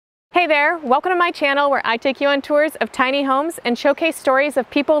Hey there, welcome to my channel where I take you on tours of tiny homes and showcase stories of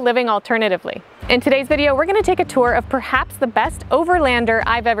people living alternatively. In today's video, we're going to take a tour of perhaps the best overlander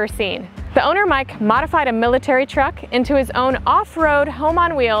I've ever seen. The owner, Mike, modified a military truck into his own off-road home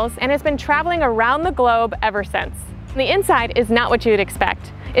on wheels and has been traveling around the globe ever since. The inside is not what you'd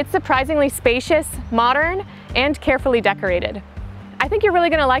expect. It's surprisingly spacious, modern, and carefully decorated. I think you're really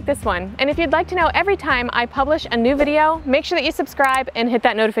going to like this one, and if you'd like to know every time I publish a new video, make sure that you subscribe and hit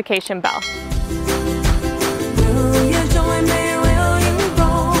that notification bell. Will you join me? Will you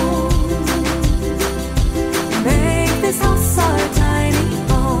roll? Make this house our tiny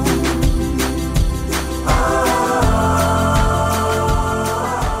home.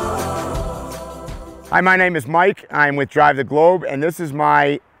 Hi, my name is Mike. I'm with Drive the Globe, and this is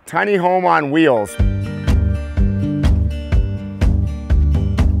my tiny home on wheels.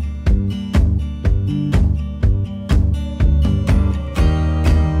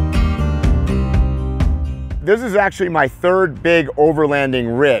 This is actually my third big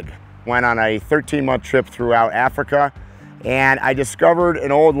overlanding rig. Went on a 13-month trip throughout Africa, and I discovered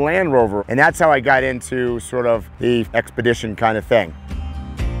an old Land Rover, and that's how I got into sort of the expedition kind of thing.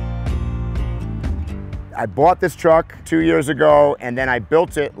 I bought this truck 2 years ago, and then I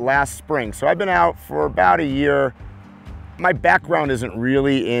built it last spring. So I've been out for about a year. My background isn't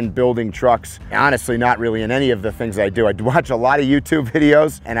really in building trucks. Honestly, not really in any of the things I do. I watch a lot of YouTube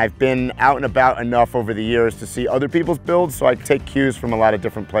videos, and I've been out and about enough over the years to see other people's builds, so I take cues from a lot of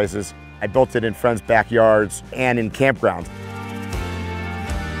different places. I built it in friends' backyards and in campgrounds.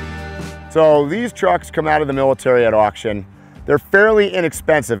 So these trucks come out of the military at auction. They're fairly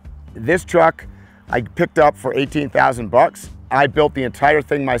inexpensive. This truck I picked up for 18,000 bucks. I built the entire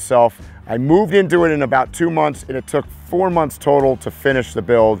thing myself. I moved into it in about 2 months, and it took 4 months total to finish the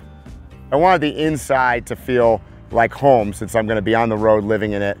build. I wanted the inside to feel like home since I'm gonna be on the road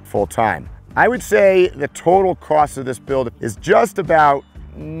living in it full time. I would say the total cost of this build is just about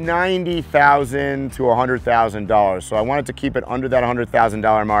 $90,000 to $100,000. So I wanted to keep it under that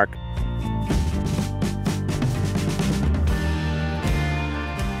 $100,000 mark.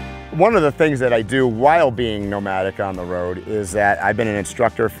 One of the things that I do while being nomadic on the road is that I've been an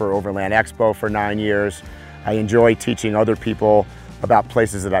instructor for Overland Expo for 9 years. I enjoy teaching other people about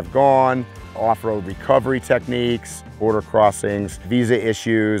places that I've gone, off-road recovery techniques, border crossings, visa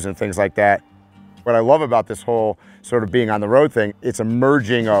issues, and things like that. What I love about this whole sort of being on the road thing, it's a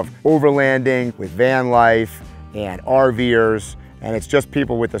merging of overlanding with van life and RVers, and it's just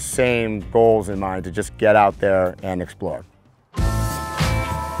people with the same goals in mind to just get out there and explore.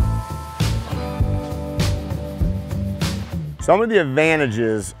 Some of the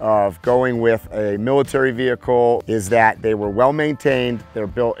advantages of going with a military vehicle is that they were well maintained, they're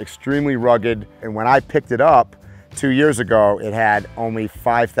built extremely rugged, and when I picked it up 2 years ago, it had only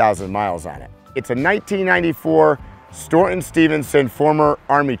 5,000 miles on it. It's a 1994 Staunton Stevenson former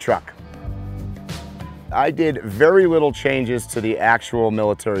Army truck. I did very little changes to the actual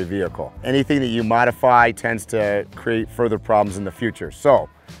military vehicle. Anything that you modify tends to create further problems in the future. So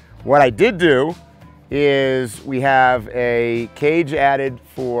what I did do is we have a cage added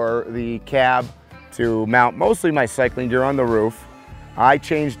for the cab to mount mostly my cycling gear on the roof. I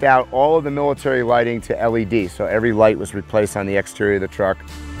changed out all of the military lighting to LED, so every light was replaced on the exterior of the truck.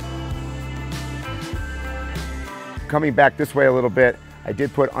 Coming back this way a little bit, I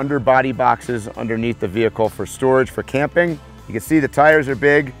did put underbody boxes underneath the vehicle for storage for camping. You can see the tires are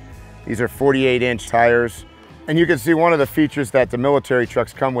big. These are 48-inch tires. And you can see one of the features that the military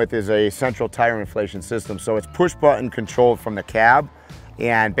trucks come with is a central tire inflation system. So it's push button controlled from the cab.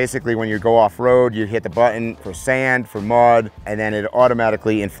 And basically when you go off road, you hit the button for sand, for mud, and then it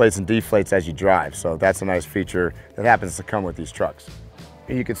automatically inflates and deflates as you drive. So that's a nice feature that happens to come with these trucks.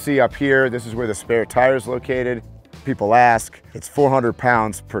 And you can see up here, this is where the spare tire is located. People ask, it's 400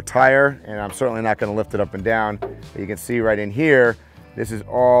 pounds per tire, and I'm certainly not gonna lift it up and down. But you can see right in here, this is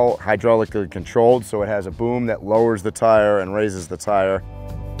all hydraulically controlled, so it has a boom that lowers the tire and raises the tire.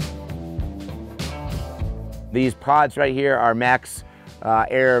 These pods right here are max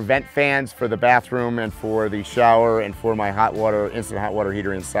air vent fans for the bathroom and for the shower and for my hot water, instant hot water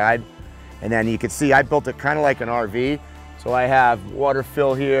heater inside. And then you can see I built it kind of like an RV. So I have water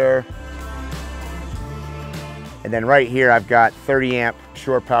fill here. And then right here I've got 30 amp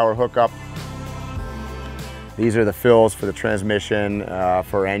shore power hookup. These are the fills for the transmission,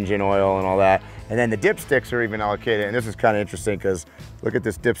 for engine oil and all that. And then the dipsticks are even allocated. And this is kind of interesting because look at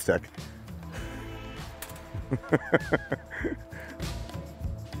this dipstick.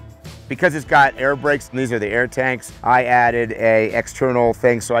 Because it's got air brakes, and these are the air tanks, I added a external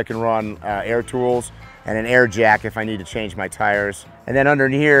thing so I can run air tools. and an air jack if I need to change my tires. And then under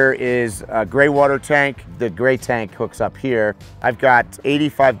here is a gray water tank. The gray tank hooks up here. I've got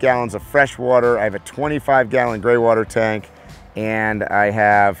 85 gallons of fresh water. I have a 25-gallon gray water tank, and I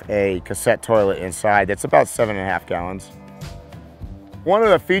have a cassette toilet inside that's about 7.5 gallons. One of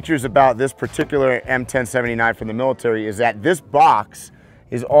the features about this particular M1079 from the military is that this box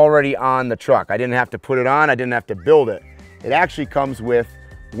is already on the truck. I didn't have to put it on, I didn't have to build it. It actually comes with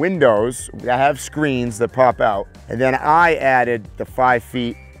windows that have screens that pop out. And then I added the 5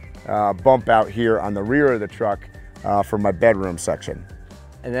 feet bump out here on the rear of the truck for my bedroom section.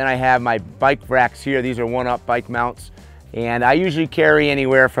 And then I have my bike racks here. These are one-up bike mounts. And I usually carry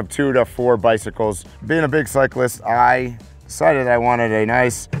anywhere from 2 to 4 bicycles. Being a big cyclist, I decided I wanted a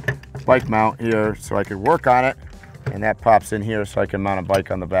nice bike mount here so I could work on it. And that pops in here so I can mount a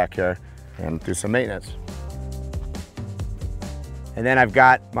bike on the back here and do some maintenance. And then I've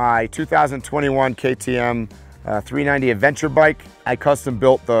got my 2021 KTM 390 Adventure bike. I custom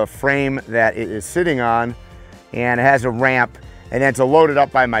built the frame that it is sitting on, and it has a ramp, and then to load it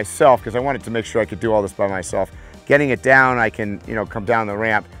up by myself, because I wanted to make sure I could do all this by myself. Getting it down, I can come down the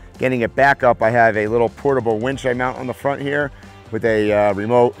ramp. Getting it back up, I have a little portable winch I mount on the front here with a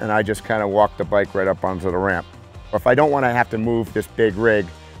remote, and I just kind of walk the bike right up onto the ramp. If I don't want to have to move this big rig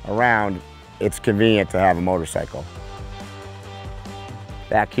around, it's convenient to have a motorcycle.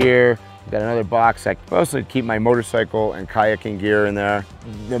 Back here, I've got another box. I mostly keep my motorcycle and kayaking gear in there.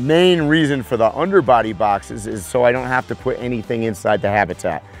 The main reason for the underbody boxes is so I don't have to put anything inside the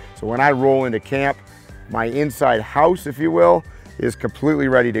habitat. So when I roll into camp, my inside house, if you will, is completely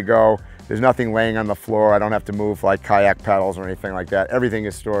ready to go. There's nothing laying on the floor. I don't have to move like kayak paddles or anything like that. Everything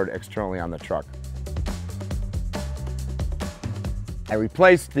is stored externally on the truck. I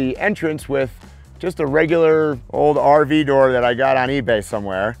replaced the entrance with just a regular old RV door that I got on eBay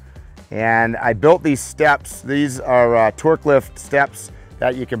somewhere. And I built these steps. These are torque lift steps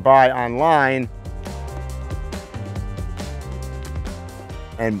that you can buy online.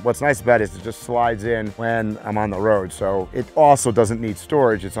 And what's nice about it is it just slides in when I'm on the road. So it also doesn't need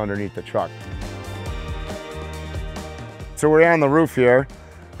storage, it's underneath the truck. So we're on the roof here.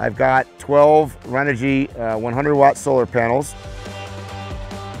 I've got 12 Renogy 100-watt solar panels.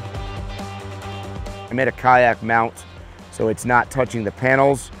 I made a kayak mount so it's not touching the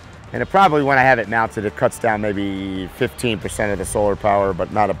panels. And it probably, when I have it mounted, it cuts down maybe 15% of the solar power,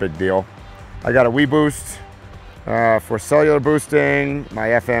 but not a big deal. I got a WeBoost for cellular boosting, my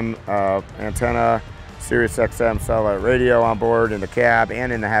FM antenna, Sirius XM satellite radio on board in the cab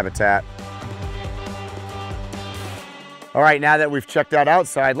and in the habitat. All right, now that we've checked out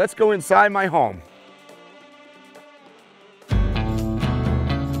outside, let's go inside my home.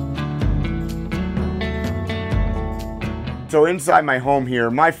 So inside my home here,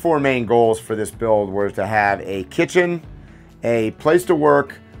 my 4 main goals for this build were to have a kitchen, a place to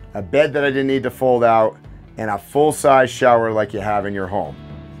work, a bed that I didn't need to fold out, and a full-size shower like you have in your home.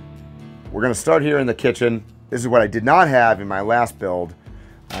 We're gonna start here in the kitchen. This is what I did not have in my last build.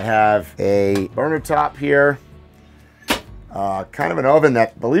 I have a burner top here, kind of an oven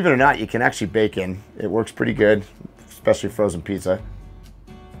that, believe it or not, you can actually bake in. It works pretty good, especially frozen pizza.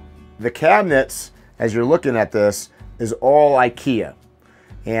 The cabinets, as you're looking at this, is all IKEA.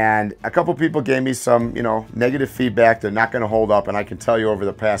 And a couple people gave me some, negative feedback. They're not gonna hold up, and I can tell you over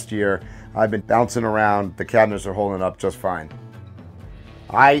the past year, I've been bouncing around. The cabinets are holding up just fine.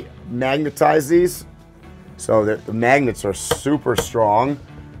 I magnetize these, so that the magnets are super strong.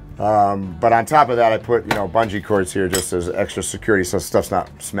 But on top of that, I put, bungee cords here just as extra security so stuff's not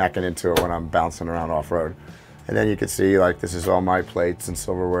smacking into it when I'm bouncing around off-road. And then you can see, this is all my plates and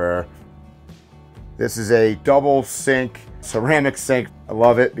silverware. This is a double sink, ceramic sink. I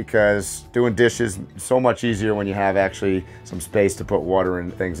love it because doing dishes is so much easier when you have actually some space to put water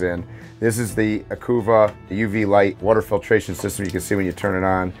and things in. This is the Akuva UV light water filtration system. You can see when you turn it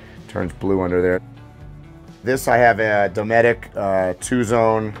on, it turns blue under there. This, I have a Dometic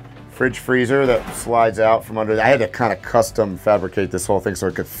 2-zone fridge freezer that slides out from under. I had to kind of custom fabricate this whole thing so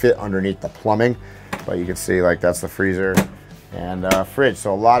it could fit underneath the plumbing. But you can see that's the freezer and fridge,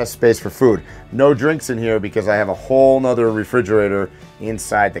 so a lot of space for food. No drinks in here because I have a whole nother refrigerator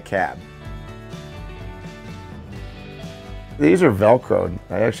inside the cab. These are Velcroed.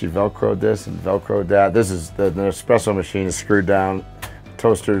 I actually Velcroed this and Velcroed that. This is the espresso machine is screwed down.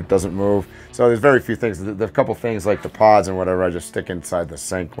 Toaster doesn't move. So there's very few things. There's a couple things like the pods and whatever I just stick inside the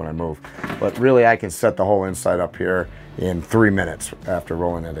sink when I move. But really I can set the whole inside up here in 3 minutes after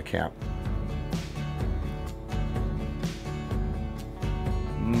rolling into camp.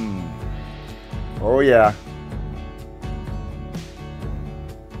 Oh yeah.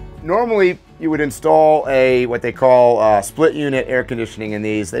 Normally, you would install a what they call split unit air conditioning in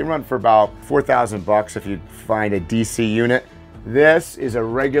these. They run for about 4,000 bucks if you find a DC unit. This is a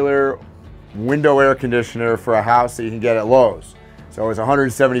regular window air conditioner for a house that you can get at Lowe's. So it's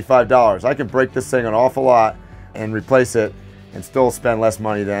 $175. I can break this thing an awful lot and replace it and still spend less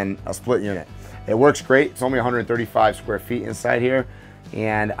money than a split unit. It works great. It's only 135 square feet inside here,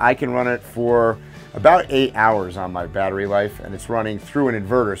 and I can run it for about 8 hours on my battery life, and it's running through an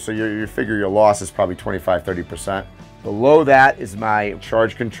inverter, so you figure your loss is probably 25–30%. Below that is my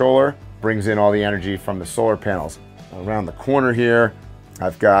charge controller, brings in all the energy from the solar panels. Around the corner here,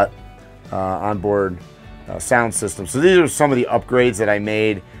 I've got onboard sound system. So these are some of the upgrades that I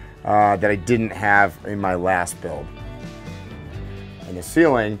made that I didn't have in my last build. And the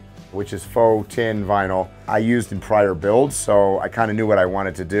ceiling, which is faux tin vinyl, I used in prior builds, so I kind of knew what I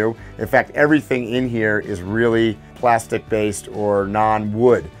wanted to do. In fact, everything in here is really plastic based or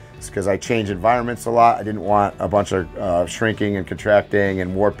non-wood. It's because I change environments a lot. I didn't want a bunch of shrinking and contracting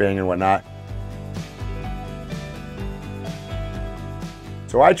and warping and whatnot.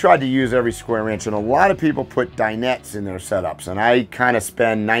 So I tried to use every square inch, and a lot of people put dinettes in their setups, and I kind of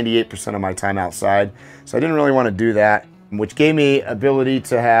spend 98% of my time outside, so I didn't really want to do that, which gave me ability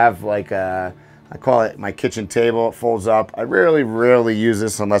to have like I call it my kitchen table. It folds up. I rarely use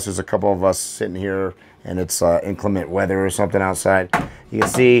this unless there's a couple of us sitting here and it's inclement weather or something outside. You can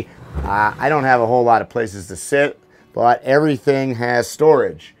see I don't have a whole lot of places to sit, but everything has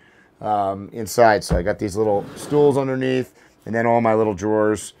storage inside. So I got these little stools underneath, and then all my little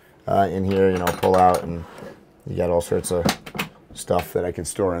drawers in here, you know, pull out, and you got all sorts of stuff that I can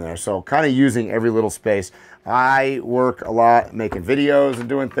store in there. So kind of using every little space. I work a lot making videos and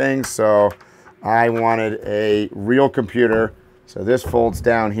doing things, so I wanted a real computer. So this folds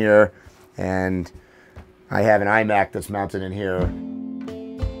down here, and I have an iMac that's mounted in here.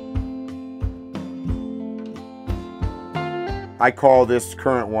 I call this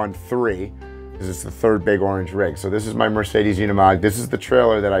current one 3. This is the third big orange rig. So this is my Mercedes Unimog. This is the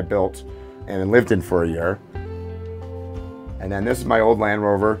trailer that I built and lived in for a year. And then this is my old Land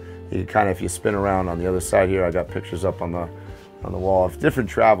Rover. You kind of, if you spin around on the other side here, I got pictures up on the wall of different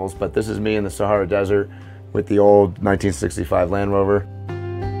travels, but this is me in the Sahara Desert with the old 1965 Land Rover.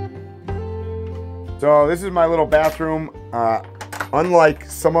 So this is my little bathroom. Unlike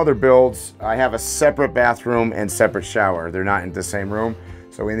some other builds, I have a separate bathroom and separate shower. They're not in the same room.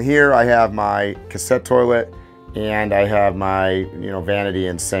 So in here I have my cassette toilet, and I have my vanity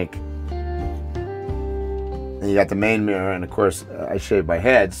and sink. And you got the main mirror, and of course I shave my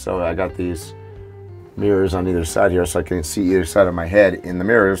head, so I got these mirrors on either side here so I can see either side of my head in the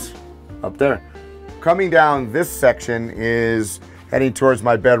mirrors up there. Coming down this section is heading towards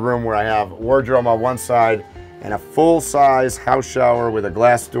my bedroom, where I have a wardrobe on one side and a full-size house shower with a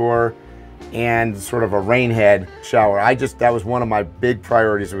glass door and sort of a rain head shower. That was one of my big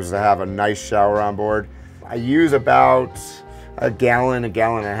priorities, was to have a nice shower on board. I use about a gallon and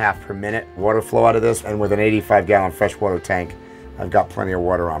a half per minute water flow out of this, and with an 85-gallon freshwater tank, I've got plenty of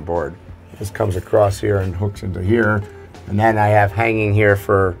water on board. This comes across here and hooks into here, and then I have hanging here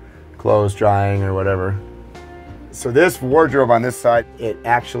for clothes drying or whatever. So this wardrobe on this side, it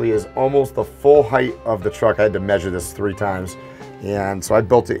actually is almost the full height of the truck. I had to measure this 3 times, and so I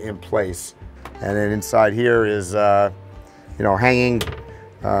built it in place. And then inside here is hanging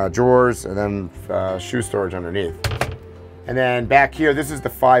drawers, and then shoe storage underneath. And then back here, this is the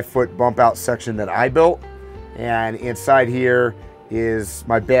 5-foot bump out section that I built, and inside here is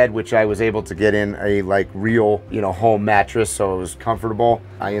my bed, which I was able to get in a real home mattress, so it was comfortable.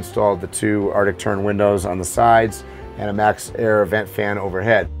 I installed the 2 Arctic Tern windows on the sides and a Max Air vent fan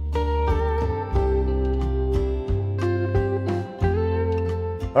overhead.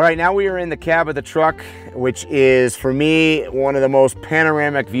 All right, now we are in the cab of the truck, which is, for me, one of the most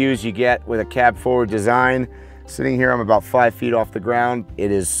panoramic views you get with a cab forward design. Sitting here, I'm about 5 feet off the ground.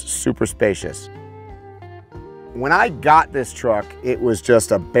 It is super spacious. When I got this truck, it was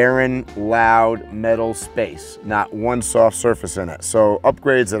just a barren, loud metal space, not one soft surface in it. So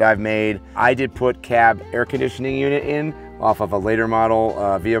upgrades that I've made, I did put cab air conditioning unit in off of a later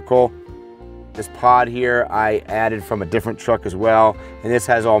model vehicle. This pod here I added from a different truck as well, and this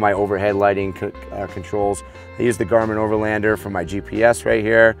has all my overhead lighting controls. I use the Garmin Overlander for my GPS right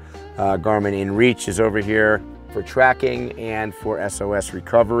here. Garmin InReach is over here for tracking and for SOS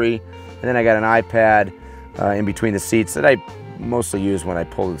recovery. And then I got an iPad in between the seats that I mostly use when I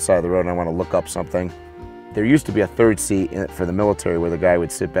pull to the side of the road and I want to look up something. There used to be a 3rd seat for the military where the guy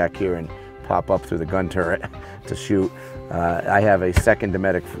would sit back here and pop up through the gun turret to shoot. I have a 2nd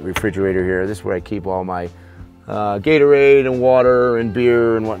Dometic refrigerator here. This is where I keep all my Gatorade and water and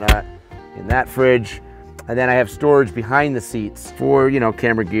beer and whatnot. in that fridge. And then I have storage behind the seats for, you know,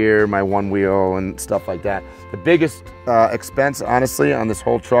 camera gear, my one wheel and stuff like that. The biggest expense, honestly, on this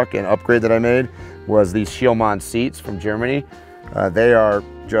whole truck and upgrade that I made was these Schielmann seats from Germany. They are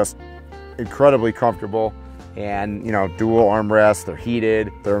just incredibly comfortable and, you know, dual armrests, they're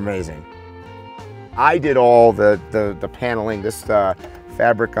heated, they're amazing. I did all the paneling, this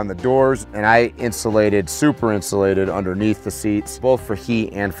fabric on the doors, and I insulated, super insulated underneath the seats, both for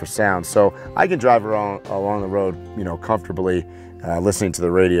heat and for sound. So I can drive around along the road, you know, comfortably listening to the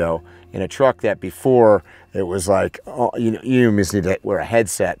radio in a truck that before it was like, oh, you just need to wear a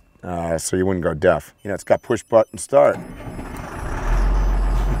headset so you wouldn't go deaf. You know, it's got push button start.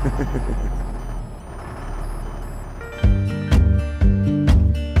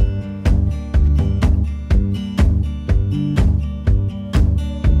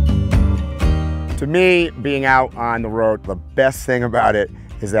 To me, being out on the road, the best thing about it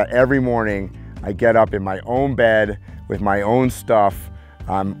is that every morning I get up in my own bed with my own stuff.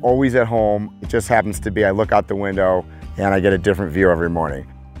 I'm always at home. It just happens to be I look out the window and I get a different view every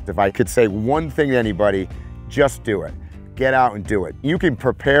morning. If I could say one thing to anybody, just do it. Get out and do it. You can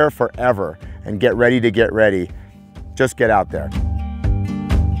prepare forever and get ready to get ready. Just get out there.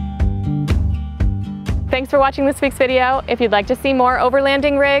 Thanks for watching this week's video. If you'd like to see more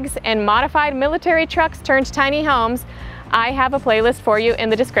overlanding rigs and modified military trucks turned tiny homes, I have a playlist for you in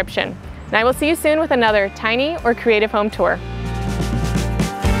the description. And I will see you soon with another tiny or creative home tour.